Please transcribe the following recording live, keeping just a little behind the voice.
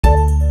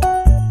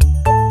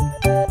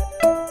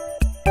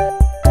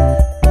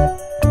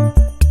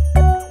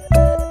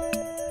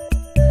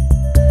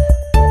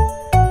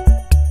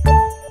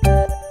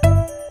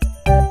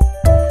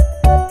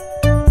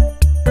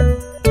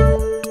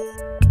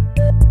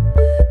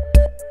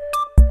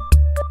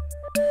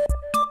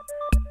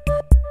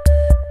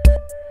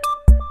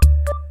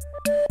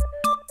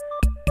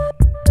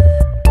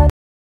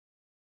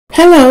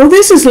Hello,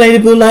 this is Lady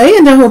Boulay,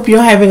 and I hope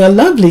you're having a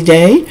lovely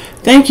day.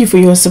 Thank you for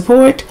your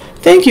support.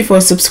 Thank you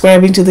for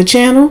subscribing to the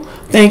channel.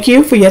 Thank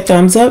you for your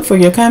thumbs up, for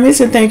your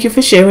comments, and thank you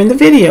for sharing the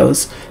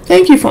videos.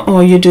 Thank you for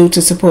all you do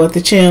to support the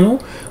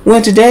channel.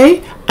 Well,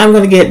 today, I'm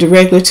going to get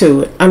directly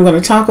to it. I'm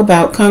going to talk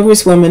about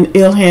Congresswoman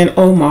Ilhan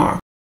Omar.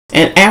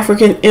 An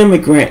African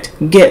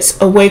immigrant gets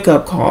a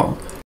wake-up call.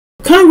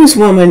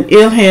 Congresswoman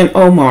Ilhan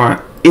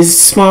Omar is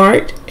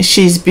smart,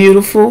 she's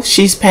beautiful,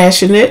 she's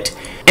passionate,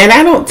 and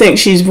I don't think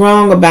she's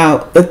wrong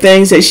about the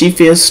things that she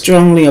feels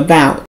strongly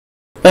about.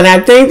 But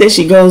I think that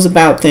she goes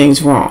about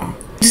things wrong.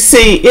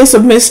 See, it's a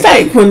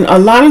mistake when a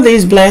lot of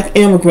these black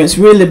immigrants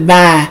really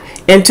buy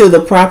into the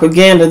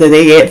propaganda that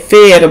they get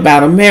fed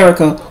about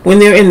America when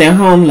they're in their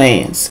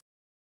homelands.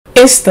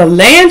 It's the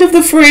land of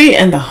the free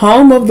and the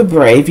home of the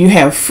brave. You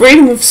have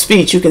freedom of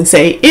speech. You can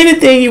say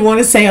anything you want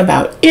to say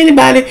about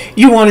anybody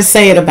you want to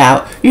say it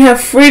about. You have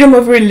freedom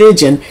of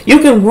religion. You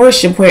can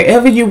worship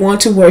wherever you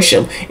want to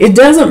worship. It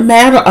doesn't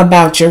matter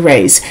about your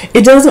race.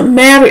 It doesn't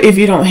matter if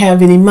you don't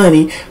have any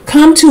money.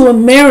 Come to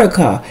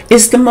America.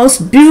 It's the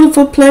most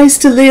beautiful place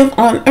to live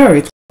on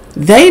earth.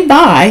 They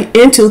buy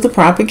into the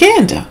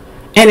propaganda.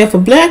 And if a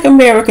black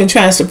American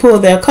tries to pull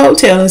their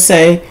coattail and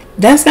say,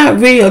 that's not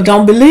real,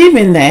 don't believe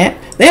in that,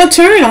 they'll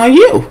turn on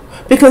you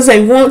because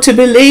they want to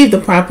believe the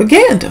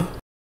propaganda.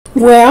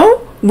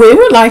 Well, we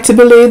would like to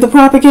believe the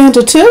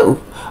propaganda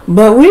too,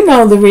 but we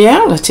know the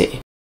reality.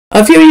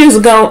 A few years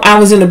ago, I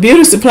was in a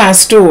beauty supply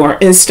store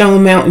in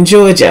Stone Mountain,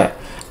 Georgia,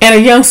 and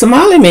a young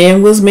Somali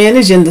man was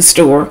managing the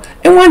store.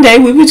 And one day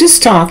we were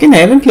just talking,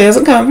 having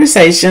pleasant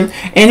conversation,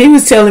 and he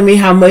was telling me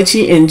how much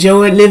he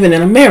enjoyed living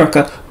in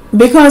America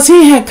because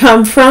he had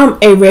come from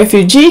a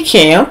refugee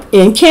camp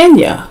in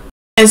Kenya.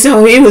 And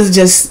so he was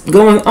just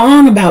going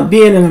on about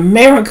being in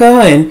America,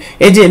 and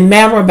it didn't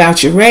matter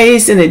about your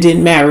race, and it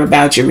didn't matter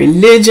about your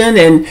religion,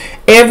 and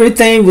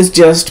everything was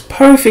just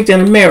perfect in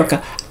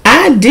America.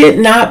 I did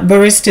not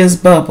burst his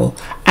bubble.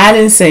 I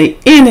didn't say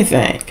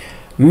anything.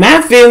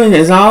 My feeling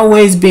has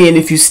always been,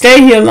 if you stay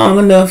here long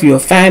enough, you'll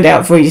find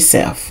out for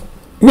yourself.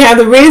 Now,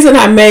 the reason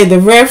I made the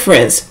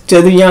reference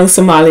to the young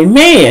Somali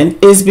man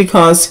is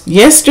because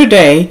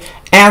yesterday,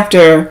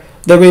 after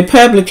the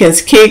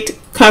Republicans kicked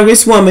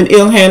Congresswoman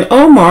Ilhan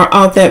Omar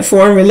off that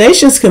Foreign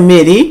Relations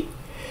Committee,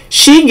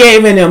 she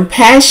gave an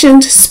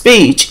impassioned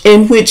speech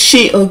in which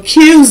she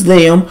accused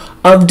them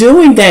of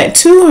doing that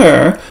to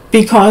her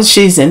because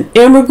she's an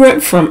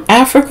immigrant from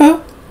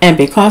Africa and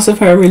because of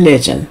her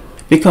religion,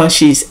 because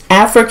she's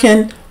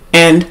African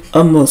and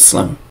a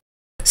Muslim.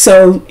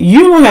 So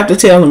you don't have to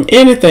tell them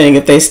anything.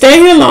 If they stay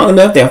here long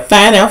enough, they'll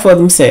find out for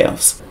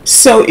themselves.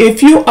 So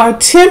if you are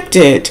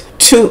tempted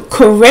to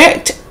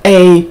correct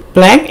a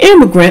black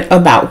immigrant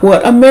about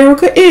what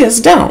America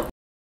is, don't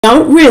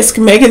risk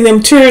making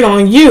them turn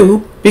on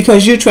you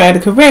because you try to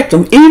correct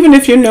them, even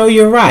if you know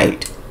you're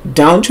right.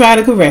 Don't try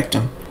to correct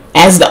them.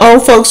 As the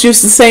old folks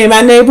used to say in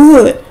my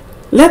neighborhood,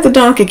 let the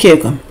donkey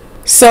kick them.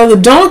 So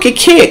the donkey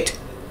kicked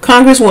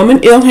Congresswoman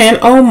Ilhan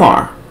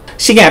Omar.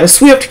 She got a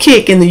swift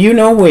kick in the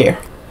you-know-where.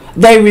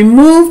 They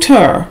removed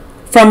her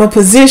from a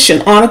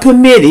position on a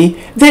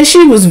committee that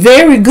she was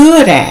very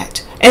good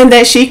at and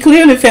that she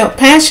clearly felt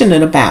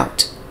passionate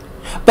about.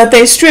 But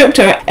they stripped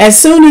her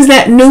as soon as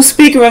that new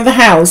Speaker of the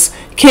House,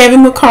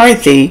 Kevin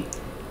McCarthy,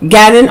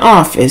 got in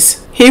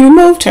office. He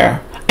removed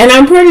her. And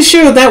I'm pretty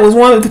sure that was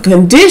one of the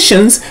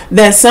conditions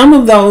that some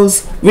of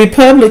those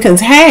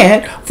Republicans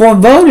had for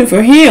voting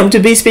for him to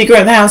be Speaker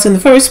of the House in the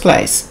first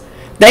place.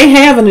 They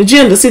have an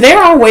agenda. See,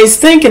 they're always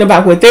thinking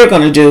about what they're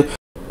going to do.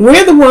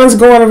 We're the ones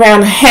going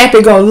around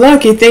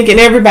happy-go-lucky thinking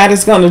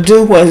everybody's going to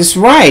do what is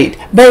right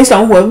based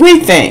on what we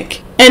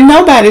think. And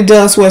nobody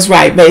does what's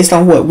right based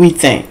on what we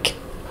think.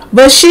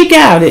 But she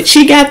got it.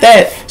 She got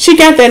that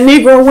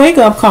Negro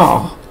wake-up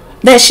call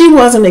that she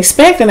wasn't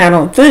expecting, I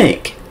don't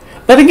think.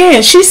 But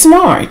again, she's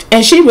smart,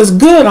 and she was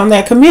good on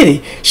that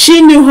committee.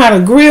 She knew how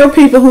to grill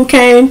people who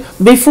came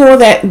before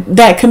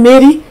that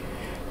committee.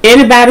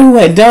 Anybody who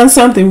had done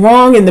something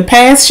wrong in the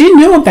past, she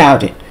knew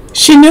about it.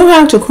 She knew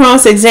how to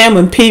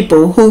cross-examine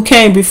people who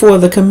came before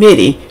the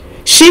committee.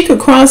 She could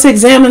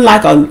cross-examine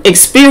like an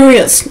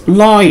experienced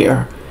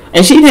lawyer.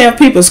 And she'd have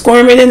people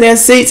squirming in their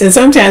seats and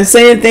sometimes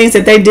saying things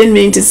that they didn't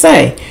mean to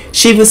say.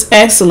 She was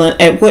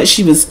excellent at what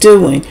she was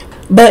doing,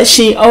 but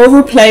she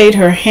overplayed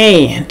her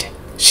hand.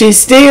 She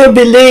still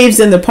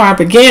believes in the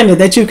propaganda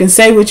that you can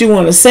say what you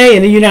want to say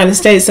in the United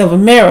States of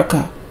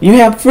America. You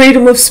have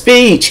freedom of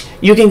speech.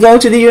 You can go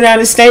to the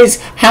United States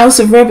House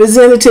of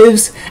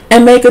Representatives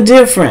and make a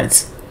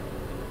difference.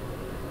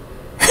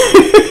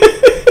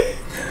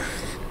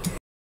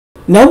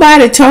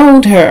 Nobody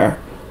told her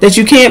that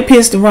you can't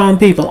piss the wrong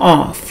people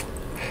off.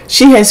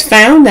 She has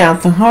found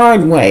out the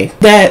hard way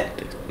that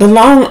the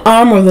long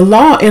arm of the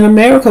law in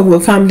America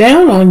will come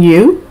down on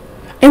you,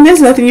 and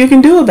there's nothing you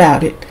can do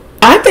about it.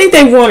 I think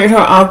they wanted her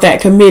off that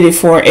committee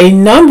for a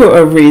number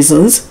of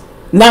reasons,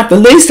 not the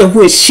least of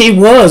which she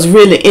was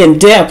really in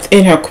depth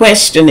in her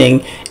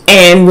questioning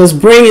and was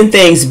bringing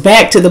things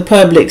back to the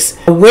public's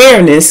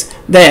awareness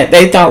that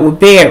they thought were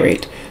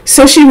buried.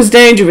 So she was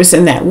dangerous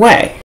in that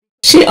way.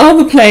 She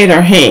overplayed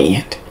her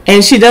hand,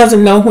 and she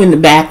doesn't know when to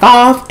back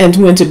off and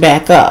when to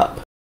back up.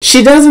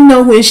 She doesn't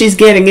know when she's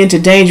getting into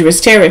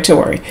dangerous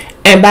territory.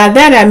 And by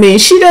that I mean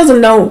she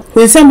doesn't know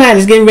when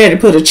somebody's getting ready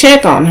to put a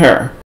check on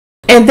her.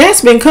 And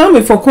that's been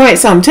coming for quite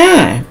some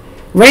time.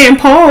 Rand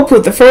Paul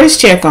put the first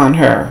check on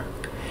her.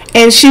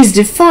 And she's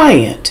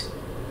defiant.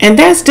 And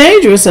that's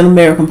dangerous in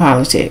American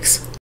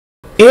politics.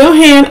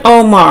 Ilhan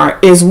Omar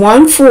is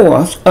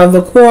 1/4 of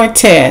the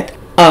quartet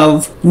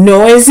of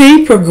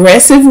noisy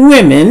progressive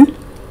women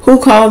who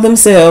call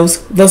themselves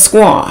the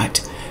Squad.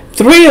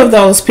 3 of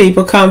those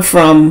people come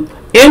from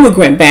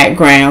immigrant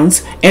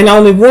backgrounds, and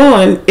only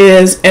one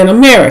is an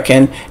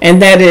American,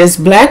 and that is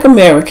Black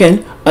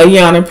American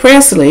Ayanna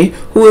Pressley,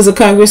 who is a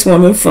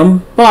congresswoman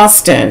from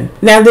Boston.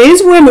 Now,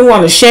 these women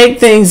want to shake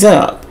things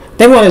up.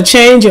 They want to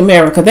change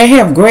America. They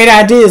have great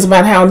ideas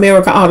about how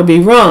America ought to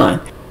be run.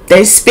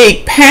 They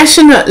speak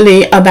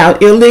passionately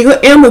about illegal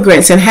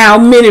immigrants and how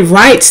many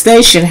rights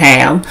they should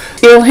have.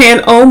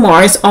 Ilhan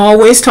Omar is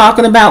always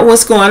talking about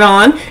what's going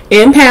on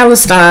in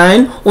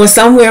Palestine or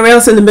somewhere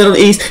else in the Middle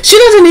East. She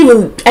doesn't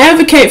even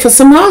advocate for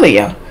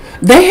Somalia.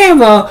 They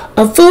have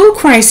a food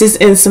crisis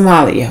in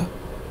Somalia.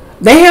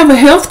 They have a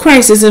health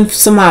crisis in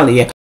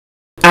Somalia.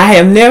 I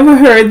have never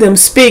heard them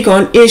speak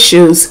on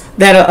issues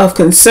that are of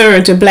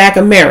concern to Black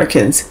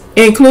Americans,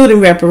 including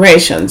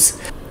reparations.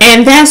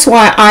 And that's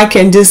why I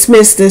can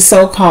dismiss this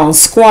so-called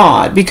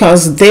squad,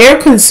 because their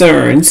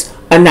concerns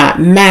are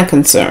not my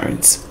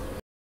concerns.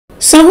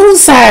 So whose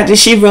side did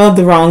she rub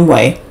the wrong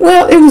way?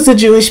 Well, it was the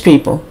Jewish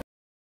people.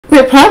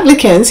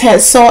 Republicans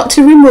had sought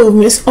to remove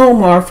Ms.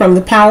 Omar from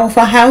the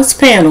powerful House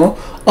panel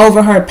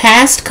over her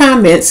past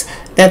comments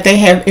that they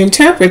have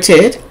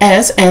interpreted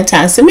as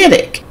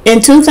anti-Semitic. In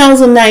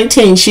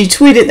 2019, she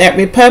tweeted that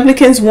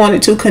Republicans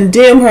wanted to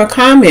condemn her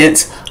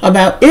comments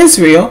about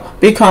Israel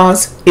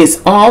because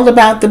it's all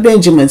about the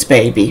Benjamins,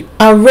 baby.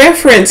 A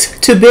reference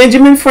to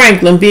Benjamin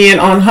Franklin being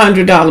on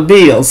 $100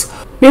 bills.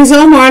 Ms.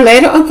 Omar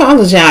later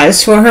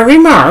apologized for her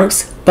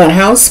remarks, but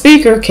House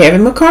Speaker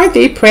Kevin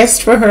McCarthy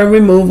pressed for her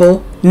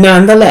removal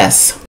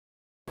nonetheless.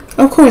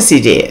 Of course he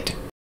did.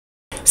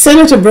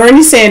 Senator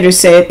Bernie Sanders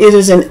said it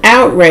is an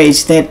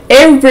outrage that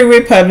every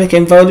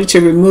Republican voted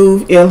to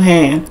remove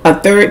Ilhan, a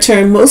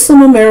third-term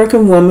Muslim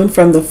American woman,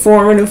 from the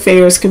Foreign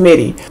Affairs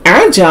Committee.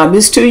 Our job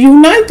is to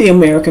unite the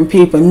American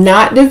people,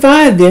 not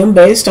divide them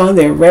based on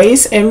their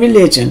race and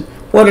religion.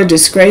 What a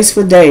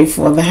disgraceful day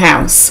for the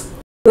House.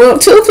 Well,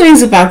 2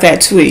 things about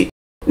that tweet.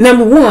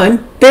 Number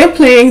 1, they're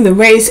playing the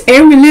race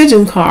and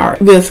religion card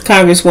with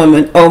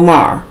Congresswoman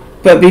Omar.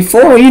 But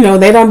before,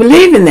 they don't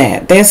believe in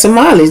that. They're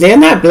Somalis. They're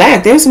not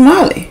Black. They're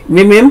Somali.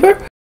 Remember?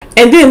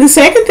 And then the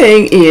second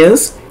thing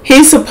is,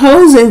 he's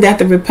supposing that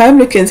the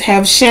Republicans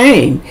have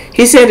shame.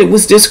 He said it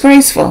was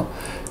disgraceful.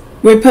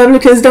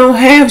 Republicans don't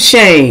have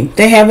shame.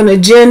 They have an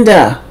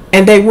agenda,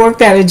 and they work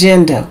that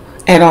agenda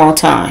at all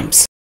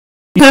times.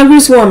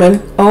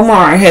 Congresswoman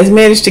Omar has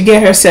managed to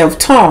get herself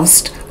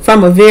tossed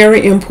from a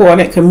very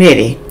important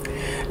committee.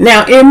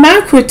 Now, in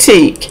my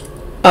critique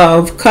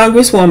of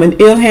Congresswoman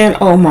Ilhan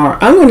Omar,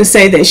 I'm going to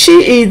say that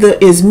she either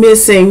is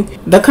missing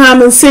the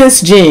common sense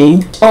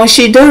gene or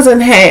she doesn't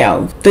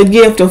have the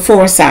gift of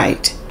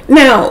foresight.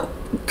 Now,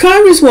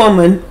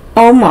 Congresswoman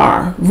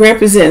Omar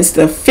represents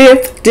the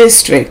 5th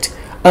District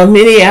of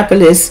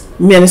Minneapolis,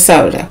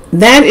 Minnesota.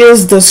 That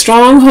is the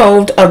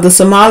stronghold of the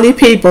Somali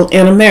people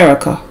in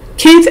America.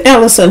 Keith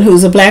Ellison,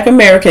 who's a Black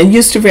American,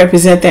 used to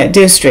represent that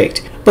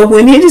district. But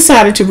when he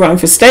decided to run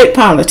for state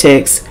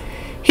politics,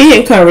 he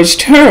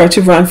encouraged her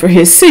to run for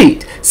his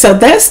seat. So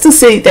that's the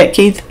seat that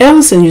Keith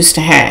Ellison used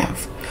to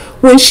have.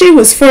 When she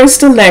was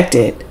first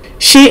elected,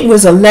 she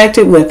was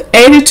elected with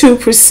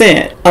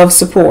 82% of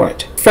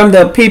support from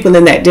the people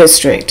in that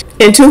district.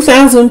 In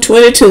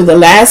 2022, the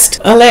last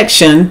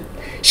election,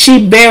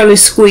 she barely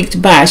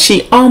squeaked by.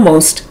 She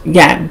almost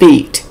got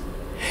beat.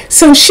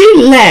 So she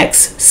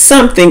lacks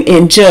something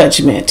in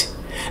judgment.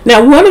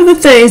 Now, one of the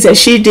things that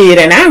she did,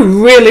 and I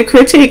really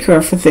critique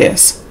her for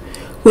this,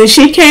 when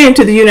she came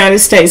to the United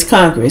States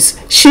Congress,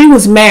 she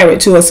was married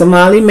to a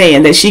Somali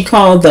man that she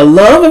called the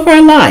love of her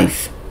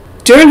life.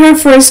 During her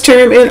first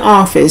term in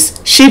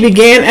office, she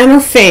began an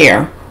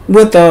affair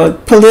with a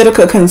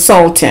political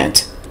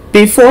consultant.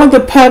 Before the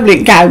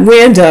public got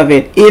wind of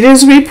it, it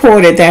is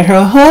reported that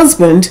her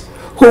husband,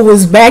 who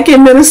was back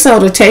in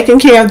Minnesota taking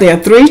care of their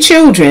 3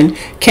 children,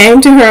 came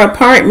to her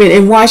apartment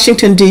in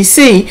Washington,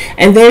 D.C.,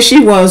 and there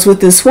she was with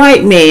this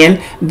white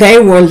man. They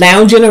were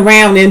lounging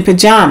around in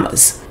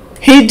pajamas.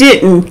 He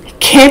didn't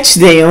catch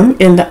them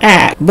in the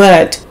act,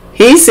 but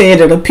he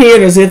said it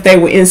appeared as if they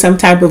were in some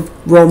type of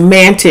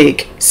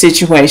romantic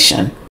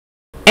situation.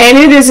 And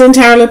it is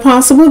entirely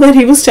possible that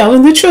he was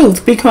telling the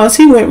truth, because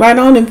he went right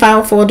on and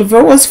filed for a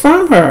divorce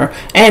from her.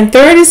 And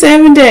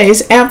 37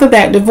 days after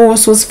that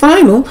divorce was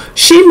final,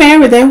 she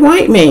married that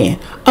white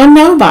man, a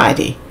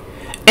nobody.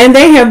 And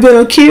they have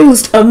been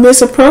accused of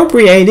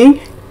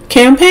misappropriating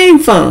campaign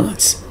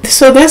funds.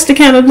 So that's the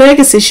kind of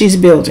legacy she's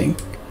building.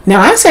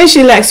 Now, I say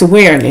she lacks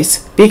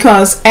awareness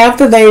because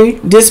after they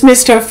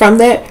dismissed her from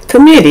that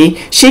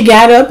committee, she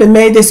got up and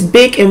made this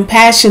big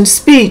impassioned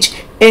speech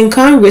in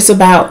Congress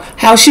about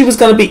how she was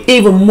going to be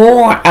even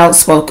more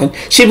outspoken.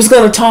 She was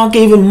going to talk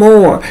even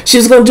more. She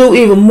was going to do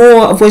even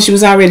more of what she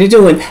was already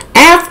doing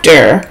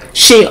after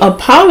she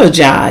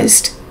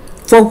apologized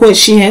for what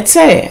she had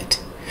said.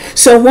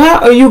 So why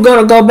are you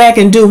going to go back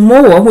and do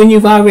more when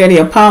you've already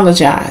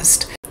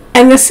apologized?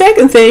 And the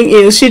second thing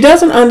is she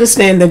doesn't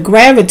understand the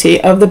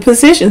gravity of the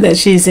position that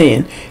she's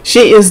in.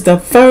 She is the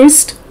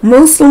first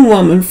Muslim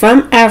woman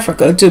from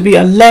Africa to be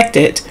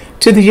elected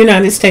to the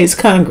United States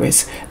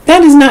Congress.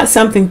 That is not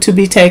something to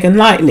be taken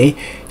lightly.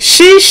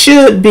 She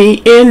should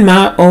be, in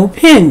my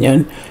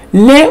opinion,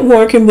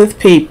 networking with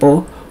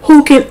people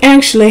who can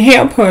actually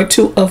help her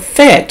to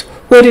affect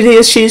what it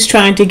is she's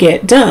trying to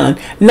get done.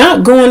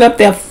 Not going up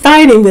there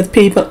fighting with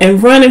people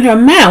and running her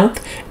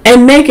mouth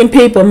and making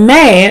people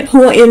mad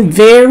who are in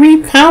very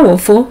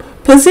powerful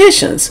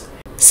positions.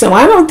 So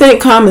I don't think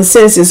common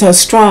sense is her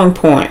strong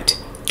point.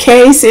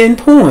 Case in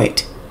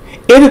point,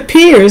 it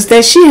appears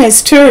that she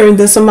has turned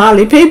the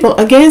Somali people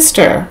against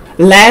her.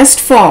 Last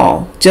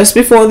fall, just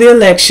before the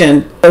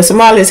election, the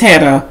Somalis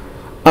had a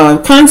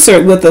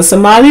concert with a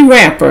Somali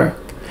rapper.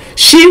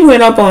 She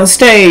went up on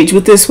stage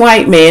with this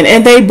white man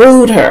and they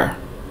booed her.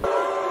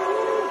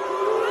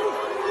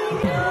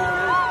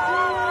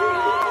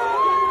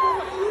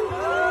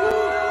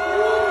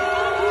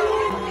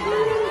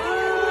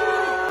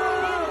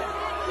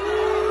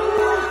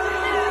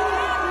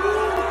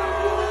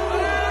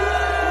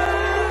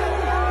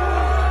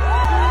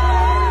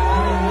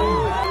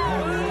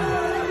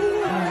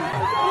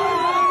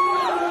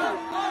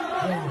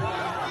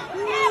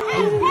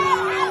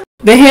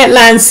 The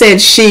headline said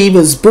she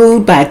was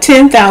booed by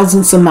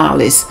 10,000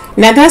 Somalis.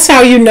 Now that's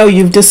how you know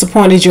you've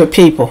disappointed your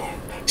people.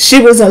 She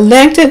was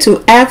elected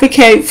to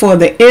advocate for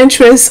the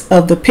interests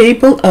of the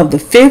people of the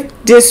 5th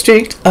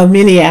District of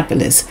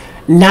Minneapolis,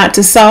 not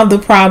to solve the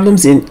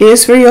problems in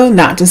Israel,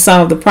 not to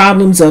solve the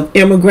problems of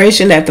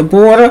immigration at the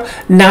border,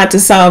 not to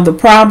solve the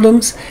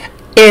problems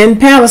in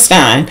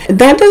Palestine.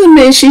 That doesn't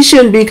mean she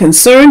shouldn't be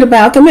concerned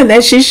about them and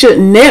that she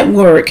shouldn't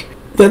network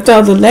with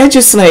other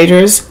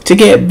legislators to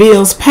get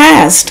bills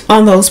passed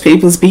on those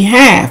people's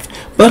behalf.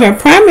 But her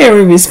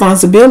primary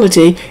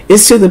responsibility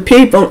is to the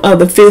people of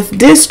the 5th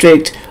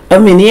District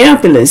of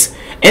Minneapolis.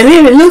 And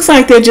then it looks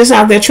like they're just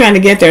out there trying to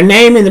get their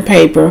name in the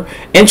paper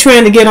and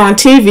trying to get on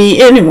TV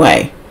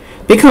anyway.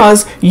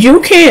 Because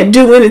you can't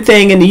do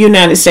anything in the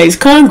United States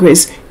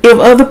Congress if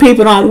other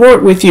people don't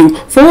work with you.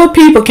 4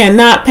 people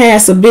cannot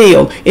pass a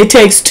bill. It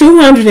takes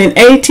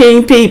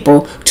 218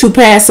 people to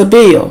pass a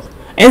bill.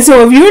 And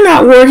so if you're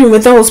not working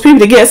with those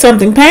people to get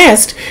something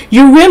passed,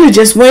 you're really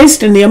just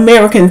wasting the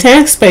American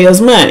taxpayers'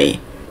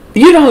 money.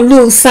 You don't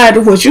lose sight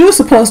of what you're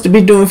supposed to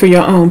be doing for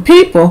your own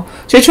people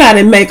to try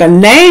to make a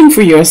name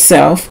for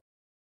yourself.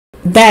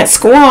 That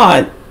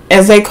squad,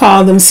 as they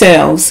call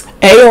themselves,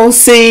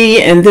 AOC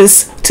and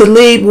this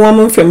Talib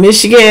woman from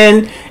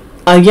Michigan,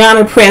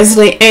 Ayanna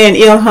Presley and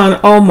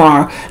Ilhan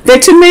Omar,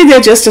 to me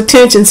they're just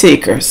attention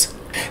seekers.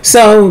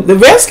 So the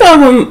rest of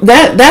them,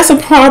 that's a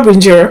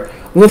harbinger.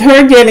 With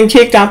her getting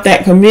kicked off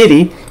that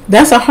committee,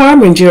 that's a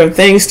harbinger of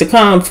things to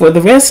come for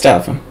the rest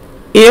of them.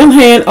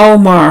 Ilhan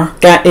Omar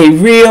got a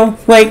real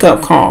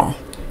wake-up call.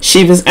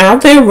 She was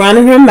out there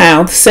running her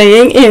mouth,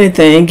 saying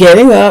anything,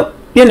 getting up,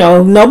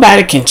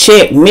 nobody can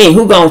check me.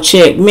 Who gonna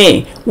check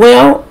me?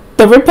 Well,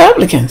 the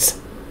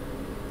Republicans.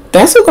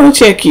 That's who gonna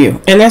check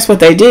you. And that's what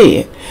they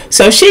did.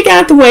 So she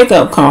got the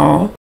wake-up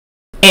call,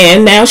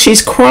 and now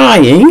she's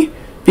crying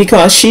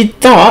because she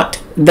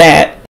thought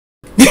that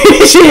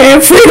she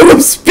had freedom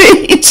of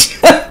speech.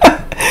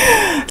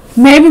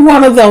 Maybe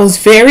one of those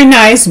very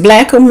nice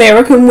black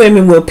American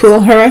women will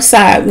pull her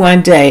aside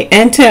one day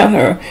and tell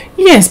her,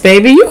 yes,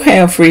 baby, you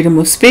have freedom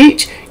of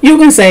speech. You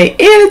can say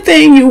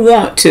anything you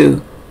want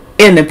to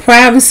in the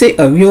privacy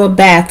of your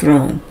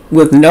bathroom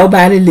with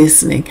nobody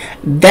listening.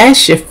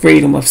 That's your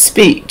freedom of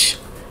speech.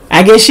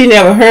 I guess she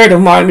never heard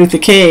of Martin Luther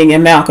King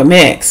and Malcolm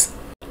X.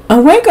 A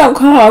wake-up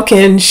call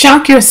can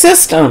shock your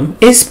system,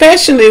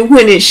 especially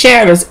when it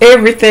shatters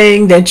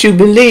everything that you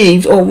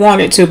believed or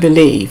wanted to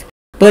believe.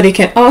 But it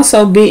can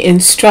also be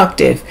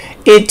instructive.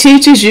 It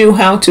teaches you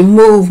how to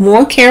move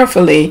more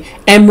carefully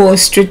and more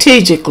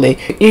strategically.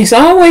 It's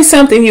always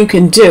something you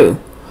can do,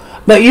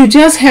 but you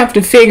just have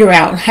to figure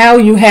out how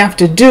you have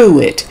to do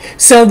it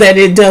so that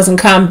it doesn't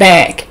come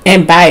back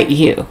and bite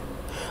you.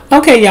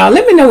 Okay, y'all,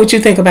 let me know what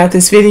you think about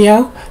this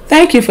video.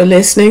 Thank you for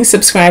listening.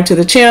 Subscribe to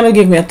the channel,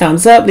 give me a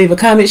thumbs up, leave a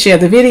comment, share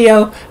the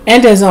video,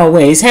 and as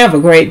always, have a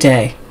great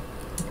day.